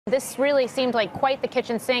This really seemed like quite the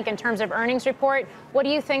kitchen sink in terms of earnings report. What do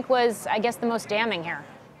you think was, I guess, the most damning here?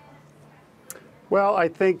 Well, I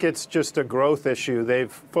think it's just a growth issue.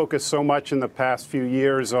 They've focused so much in the past few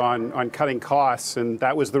years on cutting costs, and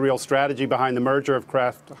that was the real strategy behind the merger of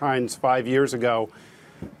Kraft Heinz 5 years ago,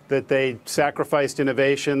 that they sacrificed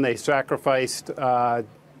innovation, they sacrificed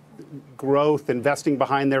growth, investing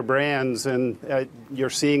behind their brands, and you're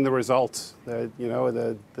seeing the results.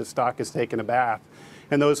 The stock has taken a bath.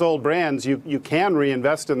 And those old brands, you can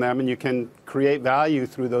reinvest in them, and you can create value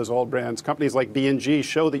through those old brands. Companies like B&G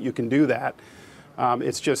show that you can do that.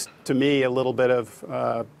 It's just, to me, a little bit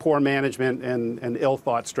of poor management and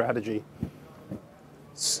ill-thought strategy.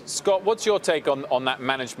 Scott, what's your take on that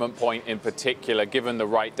management point in particular, given the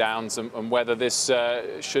write-downs, and whether this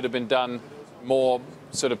should have been done more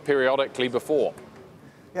sort of periodically before?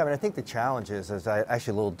 Yeah, I mean, I think the challenge is I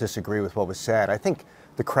actually a little disagree with what was said. I think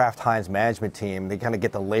the Kraft Heinz management team, they kind of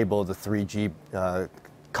get the label of the 3G,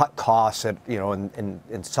 cut costs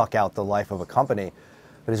and suck out the life of a company.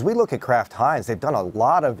 But as we look at Kraft Heinz, they've done a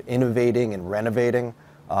lot of innovating and renovating,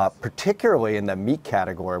 particularly in the meat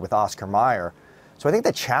category with Oscar Mayer. So I think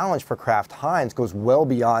the challenge for Kraft Heinz goes well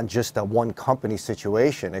beyond just a one company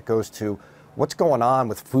situation. It goes to what's going on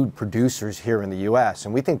with food producers here in the U.S.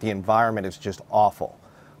 And we think the environment is just awful.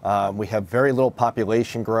 We have very little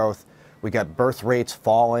population growth. We got birth rates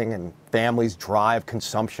falling and families drive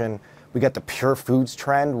consumption. We got the pure foods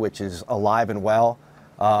trend, which is alive and well.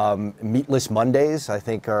 Meatless Mondays, I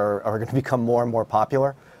think, are going to become more and more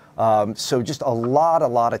popular. So just a lot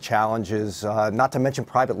of challenges, not to mention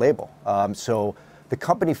private label. So the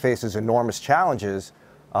company faces enormous challenges.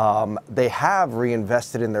 They have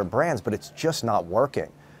reinvested in their brands, but it's just not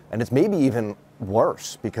working. And it's maybe even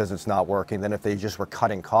worse because it's not working than if they just were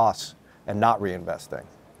cutting costs and not reinvesting.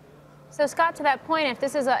 So, Scott, to that point, if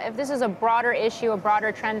this is a broader issue, a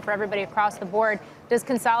broader trend for everybody across the board, does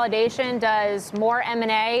consolidation, does more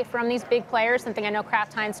M&A from these big players, something I know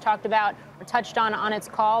Kraft Heinz talked about or touched on its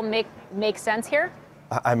call, make sense here?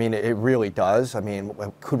 I mean, it really does. I mean,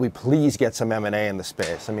 could we please get some M&A in the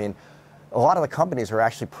space? I mean, a lot of the companies are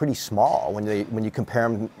actually pretty small when you compare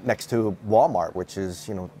them next to Walmart, which is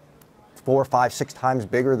 4, 5, 6 times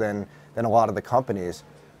bigger than a lot of the companies.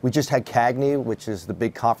 We just had CAGNY, which is the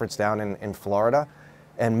big conference down in Florida.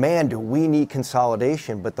 And man, do we need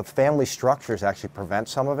consolidation, but the family structures actually prevent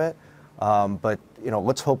some of it. But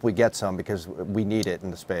let's hope we get some because we need it in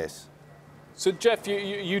the space. So, Jeff,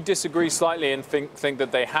 you disagree slightly and think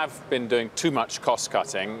that they have been doing too much cost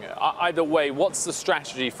cutting. Either way, what's the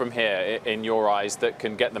strategy from here, in your eyes, that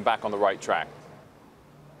can get them back on the right track?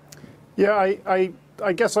 Yeah,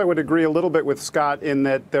 I guess I would agree a little bit with Scott in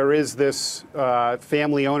that there is this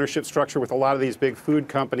family ownership structure with a lot of these big food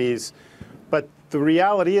companies. But the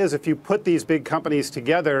reality is, if you put these big companies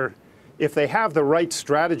together, if they have the right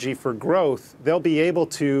strategy for growth, they'll be able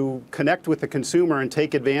to connect with the consumer and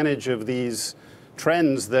take advantage of these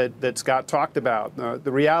trends that Scott talked about.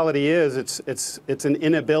 The reality is it's an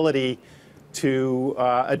inability to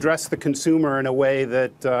address the consumer in a way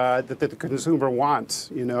that the consumer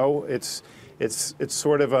wants. It's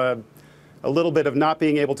sort of a little bit of not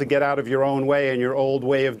being able to get out of your own way and your old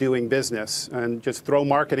way of doing business and just throw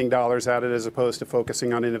marketing dollars at it as opposed to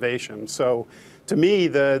focusing on innovation. So to me,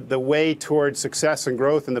 the way towards success and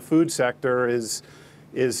growth in the food sector is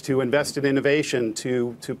to invest in innovation,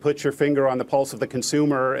 to put your finger on the pulse of the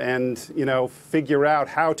consumer and figure out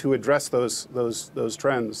how to address those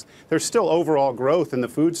trends. There's still overall growth in the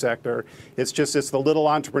food sector. It's the little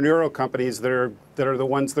entrepreneurial companies that are the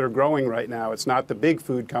ones that are growing right now. It's not the big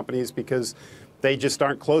food companies because they just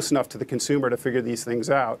aren't close enough to the consumer to figure these things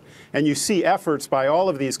out. And you see efforts by all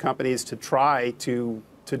of these companies to try to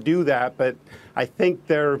do that, but I think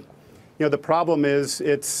the problem is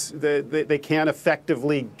they can't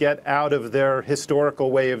effectively get out of their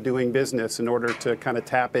historical way of doing business in order to kind of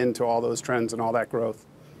tap into all those trends and all that growth.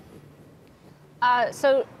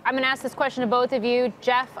 So I'm going to ask this question to both of you.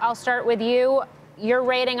 Jeff, I'll start with you. Your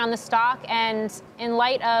rating on the stock, and in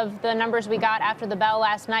light of the numbers we got after the bell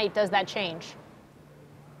last night, does that change?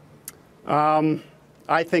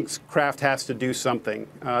 I think Kraft has to do something.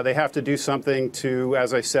 They have to do something to,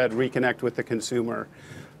 as I said, reconnect with the consumer.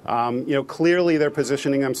 Clearly they're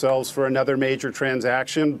positioning themselves for another major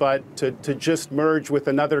transaction, but to just merge with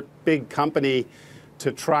another big company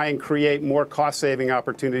to try and create more cost-saving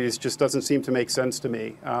opportunities just doesn't seem to make sense to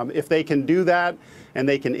me. If they can do that and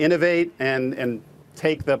they can innovate and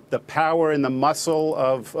take the power and the muscle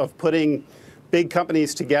of putting big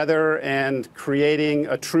companies together and creating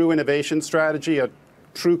a true innovation strategy, a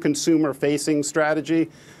true consumer-facing strategy,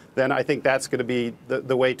 then I think that's going to be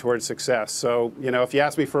the way towards success. So, if you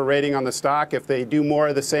ask me for a rating on the stock, if they do more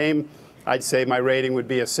of the same, I'd say my rating would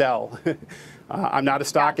be a sell. I'm not a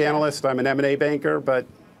stock analyst, I'm an M&A banker, but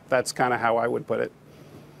that's kind of how I would put it.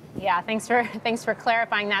 Yeah, thanks for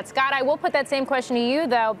clarifying that. Scott, I will put that same question to you,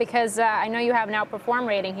 though, because I know you have an outperform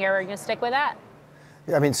rating here. Are you going to stick with that?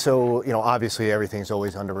 Yeah, I mean, so, obviously everything's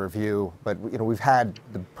always under review, but, we've had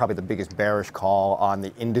probably the biggest bearish call on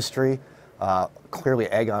the industry. Clearly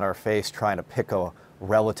egg on our face trying to pick a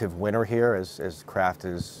relative winner here, as Kraft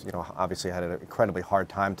is, obviously had an incredibly hard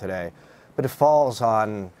time today. But it falls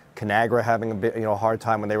on Conagra having a bit, hard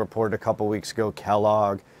time when they reported a couple weeks ago,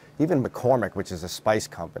 Kellogg, even McCormick, which is a spice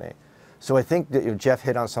company. So I think that, Jeff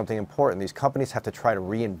hit on something important. These companies have to try to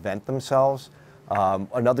reinvent themselves.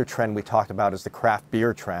 Another trend we talked about is the craft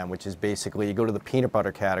beer trend, which is basically you go to the peanut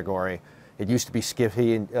butter category. It used to be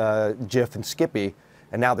Skippy and Jif and Skippy,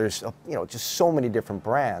 and now there's just so many different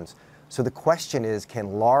brands. So the question is,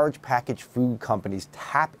 can large packaged food companies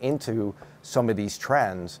tap into some of these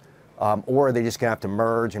trends, or are they just going to have to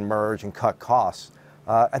merge and cut costs?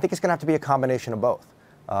 I think it's going to have to be a combination of both.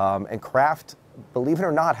 And Kraft, believe it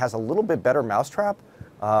or not, has a little bit better mousetrap.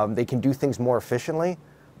 They can do things more efficiently,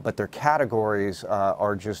 but their categories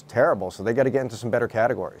are just terrible. So they got to get into some better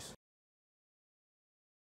categories.